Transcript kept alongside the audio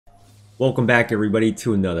Welcome back everybody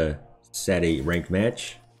to another Set 8 ranked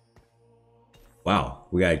match. Wow,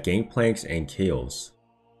 we got Gangplanks and KOs.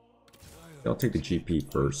 I'll take the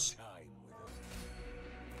GP first.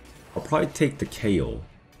 I'll probably take the KO.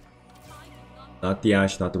 Not the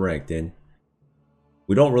Ashe, not the ranked in.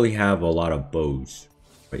 We don't really have a lot of bows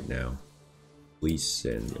right now. Lease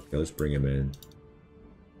and okay, let's bring him in.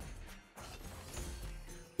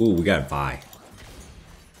 Ooh, we got Vi.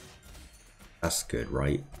 That's good,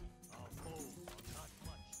 right?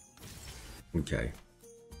 Okay.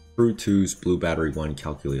 True 2's blue battery 1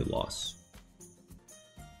 calculated loss.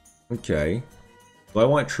 Okay. Do I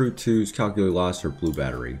want True 2's calculated loss or blue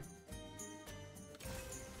battery?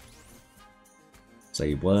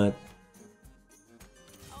 Say what?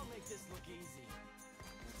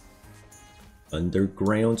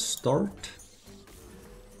 Underground start?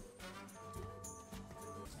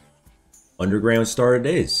 Underground start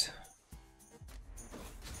it is.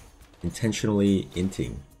 Intentionally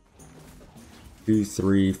inting. 2,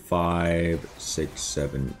 3, 5, 6,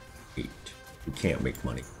 7, 8. We can't make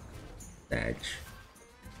money. Dang.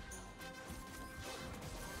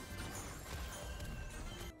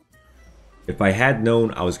 If I had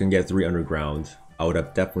known I was gonna get 3 underground, I would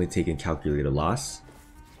have definitely taken calculated loss.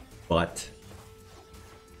 But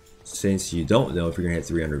since you don't know if you're gonna hit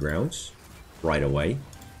 3 undergrounds right away,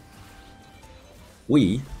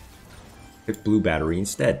 we pick blue battery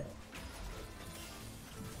instead.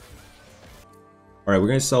 Alright, we're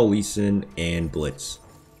going to sell Lee Sin and Blitz.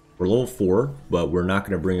 We're level 4, but we're not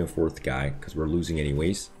going to bring a 4th guy because we're losing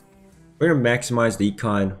anyways. We're going to maximize the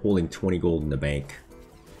econ, holding 20 gold in the bank.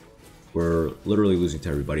 We're literally losing to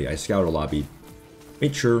everybody. I scouted a lobby.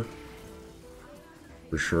 Made sure,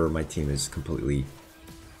 for sure, my team is completely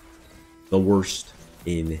the worst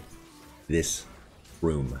in this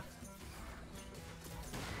room.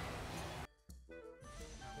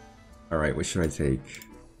 Alright, what should I take?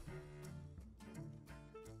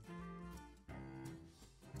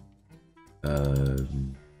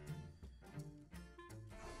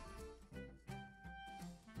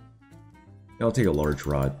 I'll take a large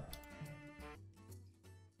rod.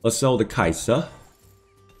 Let's sell the Kaisa.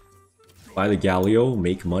 Buy the Galio,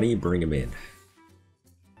 make money, bring him in.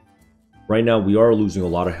 Right now we are losing a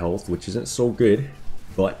lot of health, which isn't so good,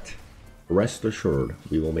 but rest assured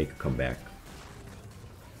we will make a comeback.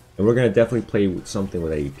 And we're gonna definitely play with something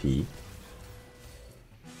with AP.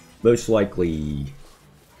 Most likely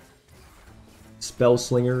Spell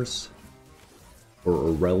Slingers or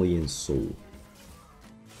Aurelian Soul.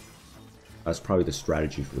 That's probably the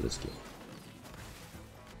strategy for this game.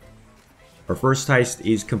 Our first heist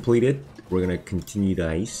is completed. We're going to continue the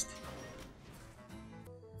heist.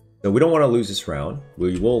 So we don't want to lose this round.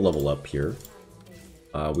 We will level up here.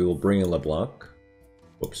 We will bring in LeBlanc.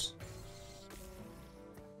 Whoops.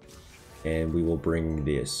 And we will bring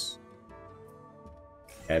this.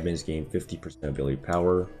 Admins gain 50% ability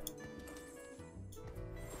power.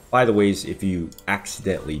 By the way, if you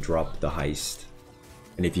accidentally drop the heist,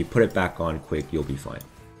 and if you put it back on quick, you'll be fine.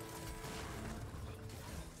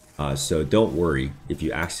 So don't worry if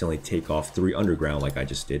you accidentally take off 3 underground like I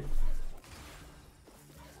just did.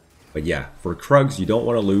 But yeah, for Krugs, you don't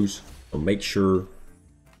want to lose. So make sure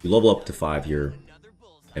you level up to 5 here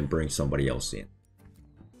and bring somebody else in.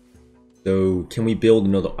 So can we build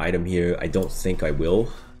another item here? I don't think I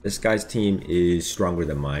will. This guy's team is stronger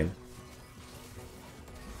than mine.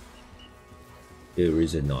 Or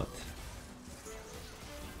is it not?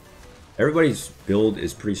 Everybody's build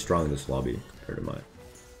is pretty strong in this lobby compared to mine.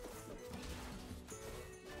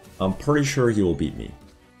 I'm pretty sure he will beat me.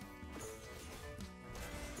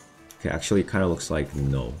 Okay, actually it kind of looks like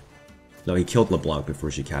no. No, he killed LeBlanc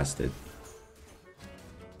before she casted.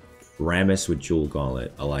 Rammus with Jewel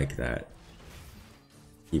Gauntlet. I like that.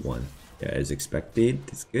 He won. Yeah, as expected.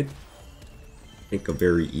 It's good. Take a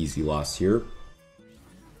very easy loss here.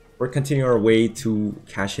 We're continuing our way to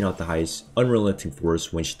cashing out the heist. Unrelenting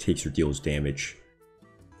Force when she takes or deals damage.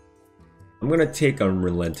 I'm going to take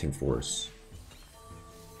Unrelenting Force.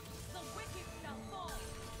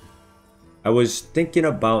 I was thinking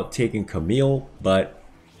about taking Camille, but...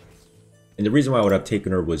 And the reason why I would have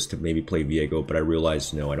taken her was to maybe play Viego, but I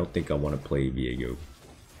realized, no, I don't think I want to play Viego.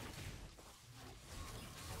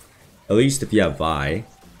 At least if you have Vi.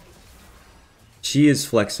 She is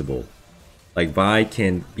flexible. Like, Vi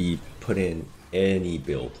can be put in any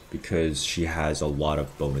build because she has a lot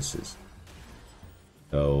of bonuses.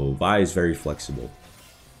 So, Vi is very flexible.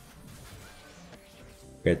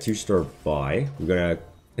 We got 2-star Vi. We're gonna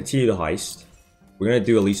continue the heist. We're gonna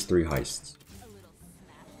do at least 3 heists.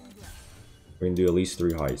 We're gonna do at least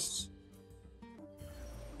 3 heists.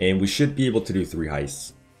 And we should be able to do 3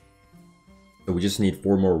 heists. So we just need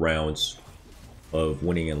 4 more rounds of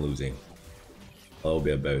winning and losing. A little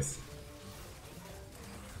bit of both.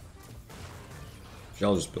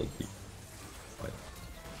 I'll just build B. Fine.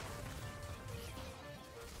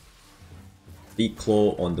 Deep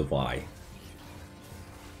Claw on the Vi.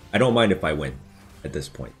 I don't mind if I win at this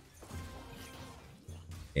point.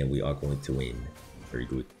 And we are going to win. Very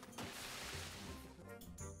good.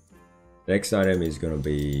 The next item is going to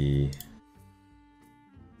be...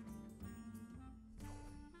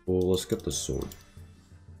 Well, let's get the sword.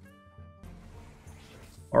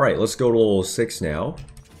 Alright, let's go to level 6 now.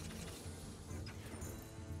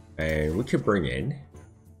 And we could bring in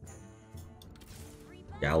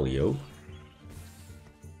Galio.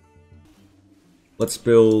 Let's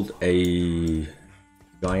build a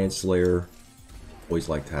Giant Slayer. Always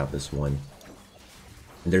like to have this one.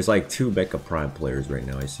 And there's like 2 Mecha Prime players right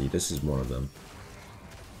now, I see. This is one of them.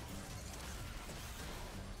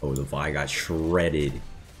 Oh, the Vi got shredded.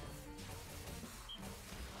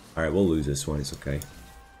 Alright, we'll lose this one, it's okay.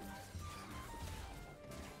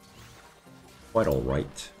 Quite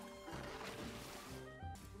alright.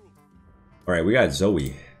 Alright, we got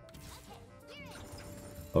Zoe.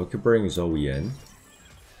 Oh, we could bring Zoe in.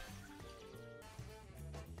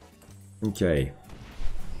 Okay.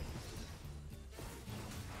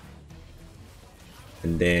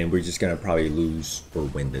 And then we're just gonna probably lose or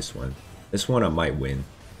win this one. This one I might win.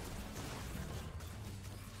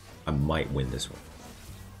 I might win this one.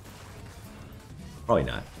 Probably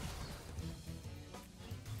not.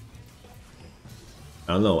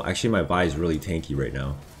 I don't know. Actually, my Vi is really tanky right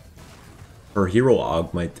now. Her hero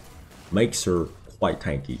augment makes her quite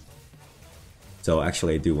tanky. So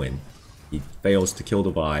actually I do win. He fails to kill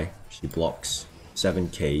the Vi. She blocks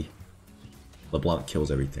 7k. LeBlanc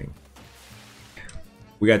kills everything.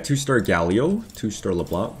 We got 2-star Galio, 2-star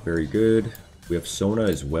LeBlanc, very good. We have Sona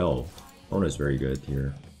as well. Sona is very good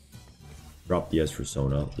here. Drop DS for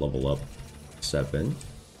Sona, level up 7.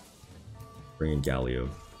 Bring in Galio.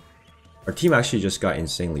 Our team actually just got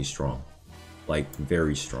insanely strong. Like,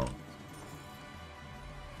 very strong.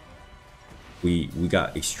 We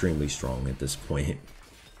got extremely strong at this point.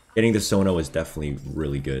 Getting the Sona was definitely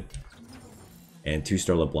really good. And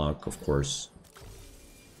 2-star LeBlanc, of course.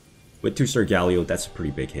 With 2-star Galio, that's a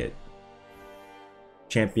pretty big hit.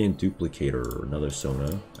 Champion Duplicator, another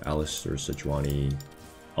Sona. Alistair, Sejuani.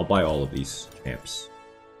 I'll buy all of these champs.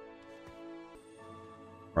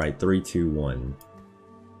 Alright, 3, 2, 1.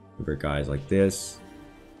 Favorite guys like this.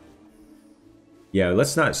 Yeah,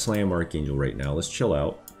 let's not slam Archangel right now. Let's chill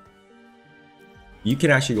out. You can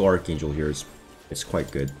actually go Archangel here. It's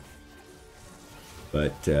quite good.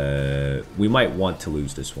 But we might want to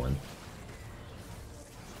lose this one.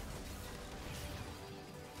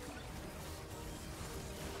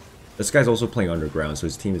 This guy's also playing Underground, so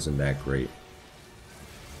his team isn't that great.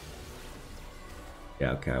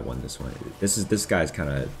 Yeah, okay, I won this one. This guy's kind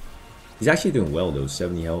of... He's actually doing well though,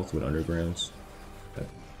 70 health with Undergrounds. Okay.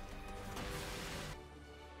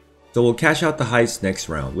 So we'll cash out the heist next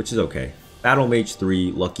round, which is okay. Battle Mage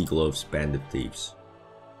 3, Lucky Gloves, Bandit Thieves.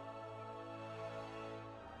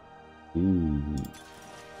 Ooh.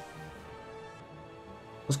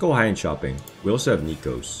 Let's go high-end shopping. We also have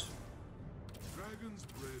Nikos.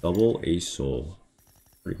 Double Ace Soul.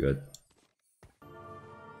 Pretty good.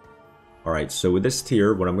 Alright, so with this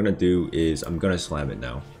tier, what I'm going to do is I'm going to slam it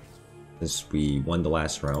now. Since we won the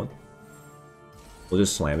last round. We'll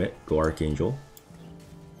just slam it. Go Archangel.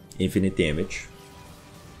 Infinite damage.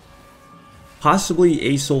 Possibly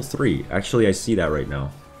Ace Soul 3. Actually, I see that right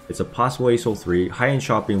now. It's a possible Ace Soul 3. High-end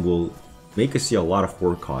shopping will make us see a lot of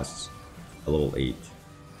 4 costs at level 8.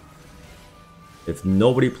 If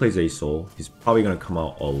nobody plays Ace Soul, he's probably going to come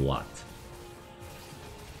out a lot.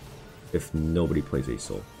 If nobody plays Ace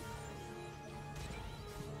Soul.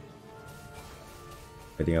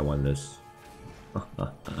 I think I won this.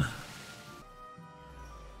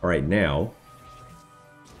 Alright, now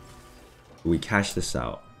we cash this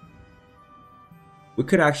out. We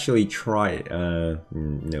could actually try...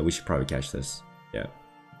 no, we should probably cash this. Yeah.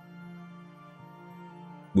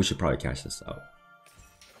 We should probably cash this out.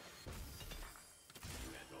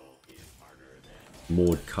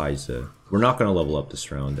 MORDE Kaiser. We're not going to level up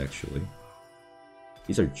this round, actually.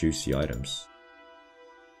 These are juicy items.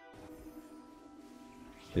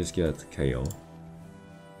 Just get KO.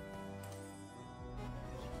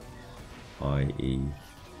 IE.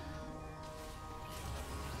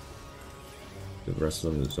 The rest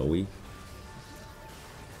of them is Zoe.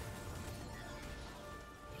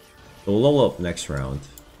 So we'll level up next round.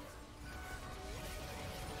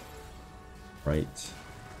 Right.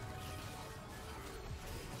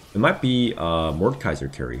 It might be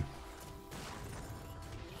Mordekaiser carry.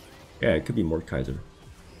 Yeah, it could be Mordekaiser.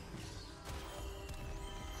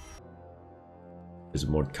 It's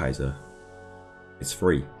Mordekaiser. It's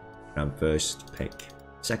free. I'm first pick.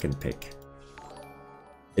 Second pick.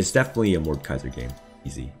 It's definitely a Mordekaiser game.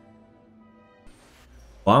 Easy.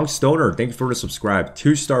 Long Stoner, thank you for the subscribe.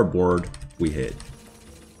 2-star board, we hit.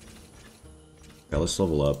 Okay, let's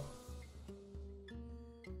level up.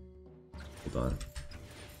 Hold on.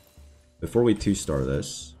 Before we 2-star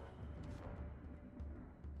this.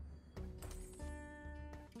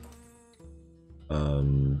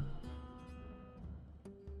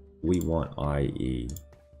 We want IE.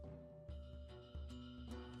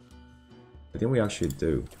 I think we actually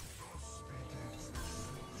do.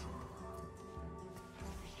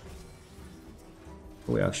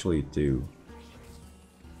 We actually do.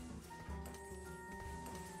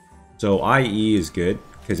 So IE is good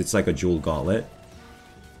because it's like a jewel gauntlet.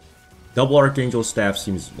 Double Archangel Staff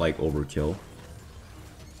seems like overkill.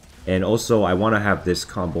 And also I want to have this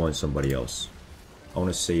combo on somebody else. I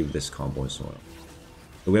want to save this combo on someone else.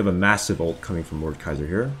 So we have a massive ult coming from Mordekaiser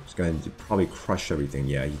here. It's going to probably crush everything.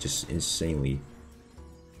 Yeah, he just insanely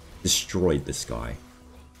destroyed this guy.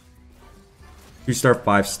 2-star,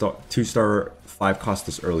 5-star, 2-star, 5 cost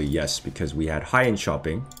us early, yes, because we had high-end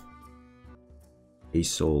shopping. A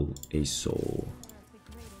soul.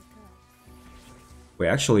 Wait,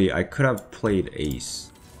 actually, I could have played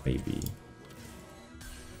Ace, maybe.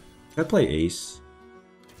 Should I play Ace?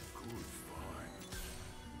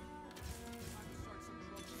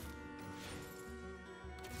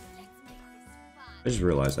 I just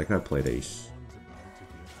realized I could have played Ace.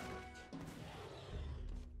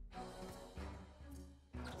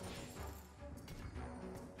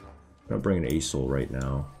 I'm gonna bring an Ace Soul right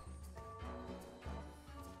now.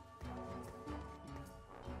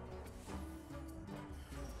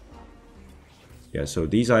 Yeah, so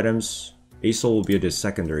these items, Ace Soul will be the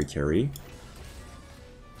secondary carry.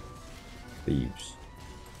 Thieves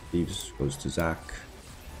goes to Zach.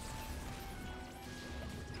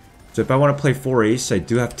 So if I want to play 4 Ace, I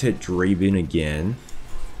do have to hit Draven again.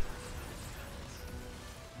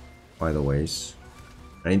 By the ways.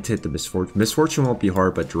 I need to hit the Misfortune. Misfortune won't be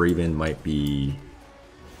hard, but Draven might be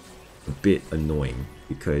a bit annoying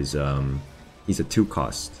because he's a 2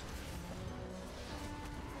 cost.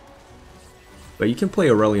 But you can play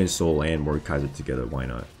Aurelion Soul and Mordekaiser together, why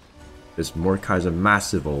not? This Mordekaiser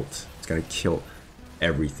massive ult, it's gonna kill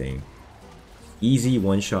everything. Easy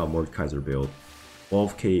one-shot Mordekaiser build.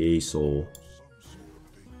 12k A Soul.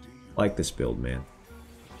 I like this build, man.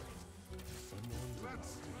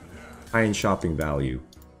 High-end shopping value.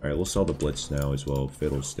 Alright, we'll sell the Blitz now as well.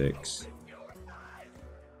 Fiddlesticks.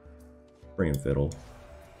 Bring in Fiddle.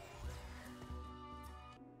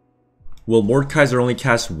 Will Mordekaiser only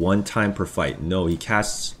cast 1 time per fight? No, he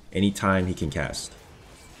casts anytime he can cast.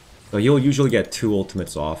 So he'll usually get 2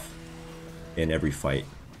 ultimates off in every fight.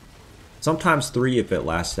 Sometimes 3 if it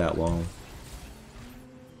lasts that long.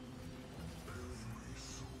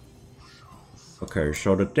 Okay,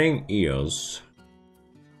 so the thing is...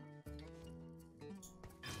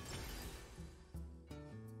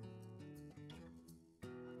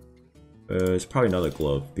 it's probably another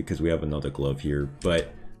glove, because we have another glove here,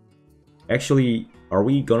 but... Actually, are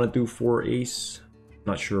we gonna do 4 Ace?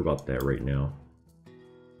 Not sure about that right now.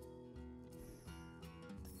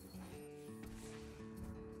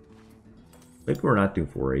 Maybe we're not doing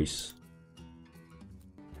 4 Ace.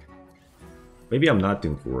 Maybe I'm not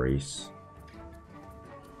doing 4 Ace.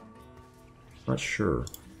 Not sure.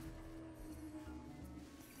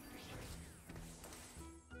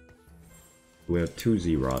 We have 2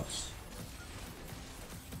 Zerots.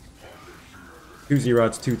 2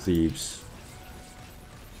 Zerots, 2 Thieves.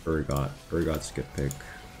 Urgot's a good pick.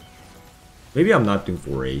 Maybe I'm not doing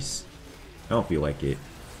 4 Ace. I don't feel like it.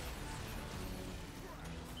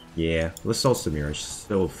 Yeah, let's sell Samira. She's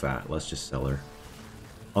so fat. Let's just sell her.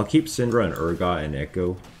 I'll keep Syndra and Urgot and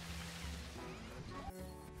Echo.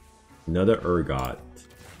 Another Urgot.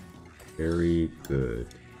 Very good.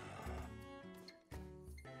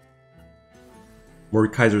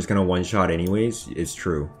 Mordekaiser's gonna one-shot anyways. It's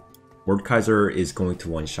true. Mordekaiser is going to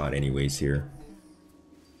one-shot anyways here.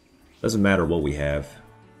 Doesn't matter what we have.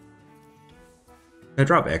 Can I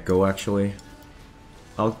drop Echo actually?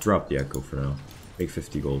 I'll drop the Echo for now. Make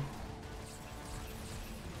 50 gold.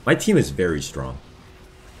 My team is very strong.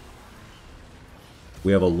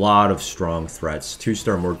 We have a lot of strong threats.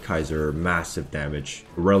 2-star Mordekaiser, massive damage.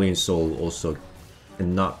 Aurelion Soul also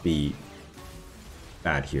cannot be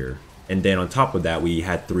bad here. And then on top of that, we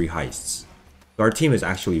had 3 heists. So our team is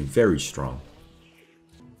actually very strong.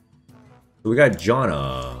 So we got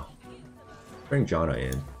Janna. Bring Janna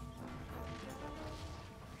in.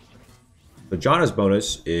 So Janna's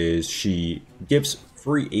bonus is she gives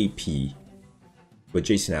free AP with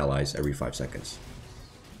Jason allies every 5 seconds.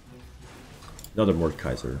 Another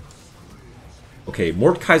Mordekaiser. Okay,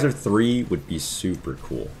 Mordekaiser 3 would be super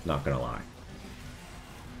cool, not gonna lie.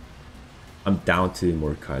 I'm down to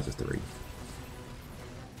Mordekaiser 3.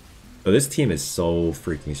 So this team is so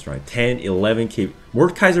freaking strong. 10, 11k.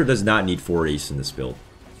 Mordekaiser does not need 4 ace in this build.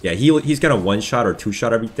 Yeah, he's gonna 1-shot or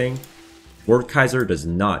 2-shot everything. Mordekaiser does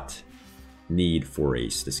not need 4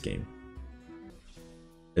 ace this game.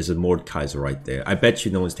 There's a Mordekaiser right there. I bet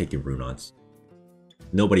you no one's taking Runons.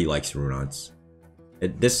 Nobody likes Runons.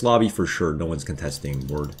 At this lobby for sure, no one's contesting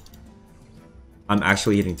Mord. I'm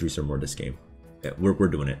actually hitting 3-star Mord this game. Yeah, we're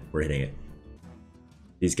doing it. We're hitting it.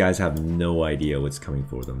 These guys have no idea what's coming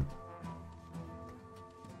for them.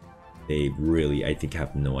 They really, I think,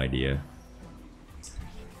 have no idea.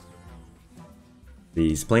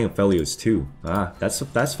 He's playing Aphelios too. Ah,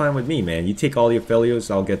 that's fine with me, man. You take all the Aphelios,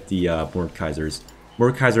 I'll get the Mordekaisers.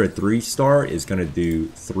 Mordekaiser at 3-star is gonna do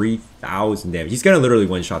 3,000 damage. He's gonna literally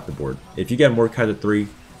 1-shot the board. If you get Mordekaiser 3,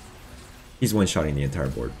 he's 1-shotting the entire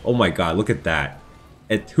board. Oh my god, look at that.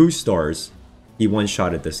 At 2 stars, he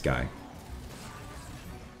 1-shotted this guy.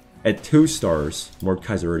 At 2 stars,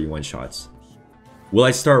 Mordekaiser already 1-shots. Will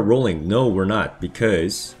I start rolling? No, we're not,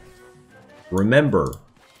 because remember,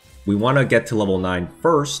 we want to get to level 9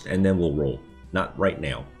 first, and then we'll roll. Not right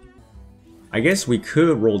now. I guess we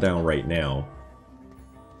could roll down right now,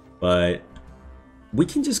 but we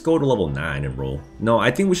can just go to level 9 and roll. No,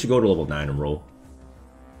 I think we should go to level 9 and roll.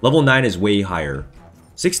 Level 9 is way higher.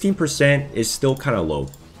 16% is still kind of low.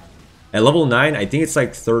 At level 9, I think it's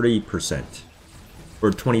like 30%.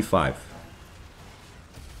 Or 25.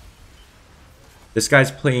 This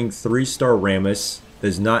guy's playing 3-star Rammus.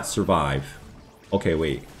 Does not survive. Okay,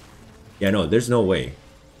 wait. Yeah, no, there's no way.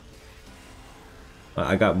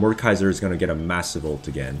 I got Mordekaiser is going to get a massive ult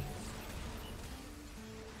again.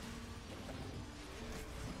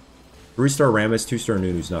 3-star Rammus, 2-star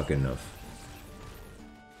Nunu's not good enough.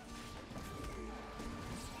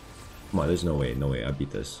 Come on, there's no way. No way, I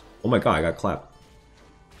beat this. Oh my god, I got clapped.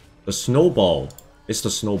 The snowball. It's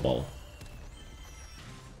the snowball.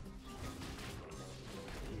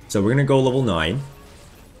 So we're going to go level 9.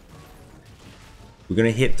 We're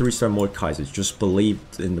going to hit 3-star Mordekaisers. Just believe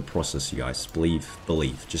in the process, you guys.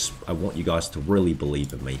 Believe. Just, I want you guys to really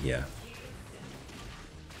believe in me here.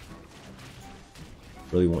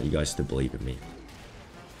 Really want you guys to believe in me.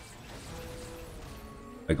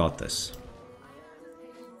 I got this.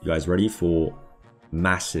 You guys ready for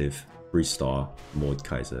massive 3-star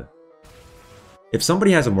Mordekaiser? If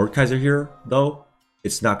somebody has a Mordekaiser here, though,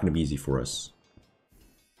 it's not going to be easy for us.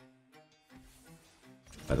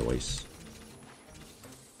 By the ways.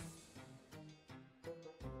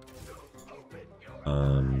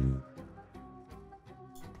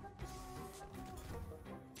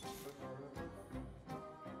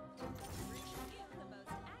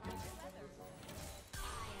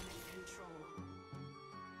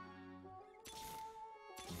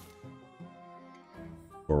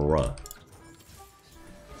 Bruh.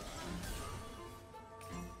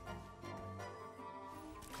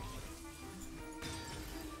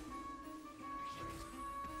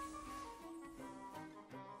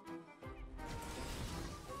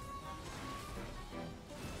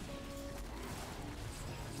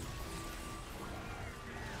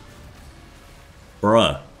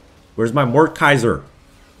 Bruh. Where's my Mordekaiser?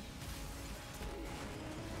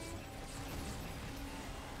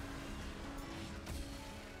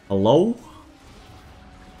 Hello?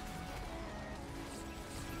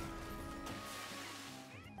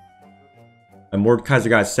 My Mordekaiser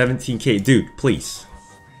got 17k. Dude, please.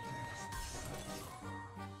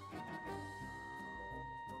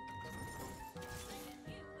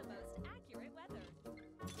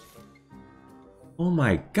 Oh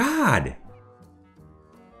my god.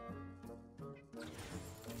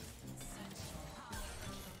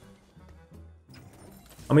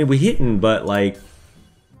 I mean, we hitting, but like...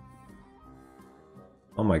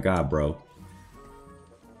 Oh my god, bro.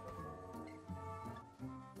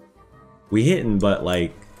 We hitting, but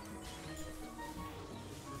like...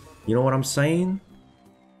 You know what I'm saying?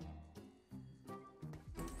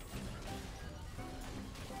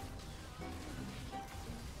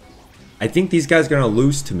 I think these guys are gonna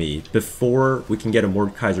lose to me before we can get a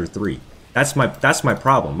Mordekaiser 3. That's my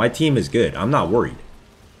problem. My team is good. I'm not worried.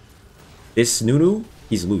 This Nunu,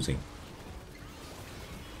 he's losing.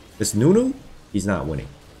 This Nunu, he's not winning.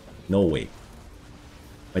 No way.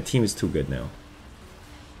 My team is too good now.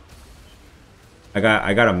 I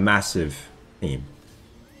got a massive team.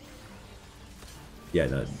 Yeah,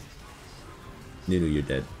 no. Nunu, you're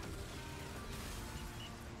dead.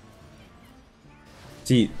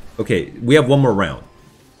 See, okay, we have one more round.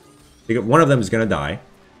 One of them is gonna die.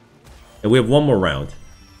 And we have one more round.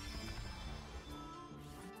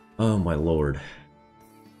 Oh my lord.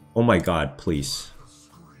 Oh my god, please.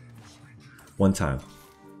 One time.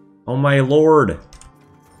 Oh my lord.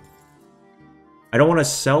 I don't want to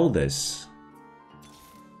sell this.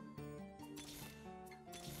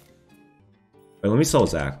 Wait, let me sell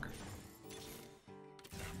Zach.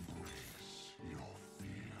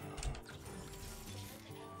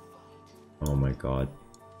 Oh my god.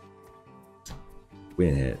 We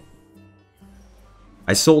didn't hit.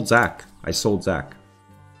 I sold Zach. I sold Zach.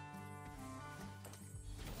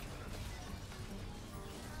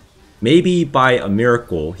 Maybe by a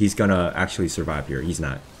miracle, he's gonna actually survive here. He's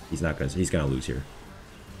not. He's not gonna. He's gonna lose here.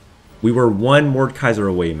 We were one Mordekaiser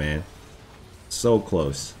away, man. So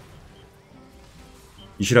close.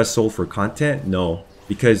 You should have sold for content? No,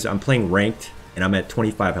 because I'm playing ranked and I'm at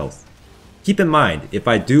 25 health. Keep in mind, if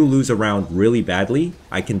I do lose a round really badly,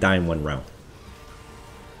 I can die in one round.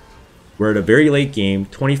 We're at a very late game,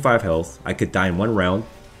 25 health. I could die in one round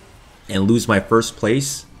and lose my first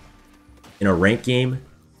place in a ranked game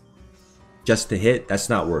just to hit. That's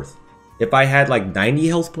not worth. If I had like 90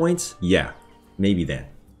 health points, yeah, maybe then.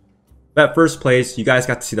 But first place, you guys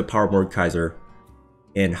got to see the power of Mordekaiser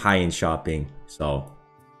in high-end shopping. So,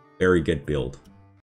 very good build.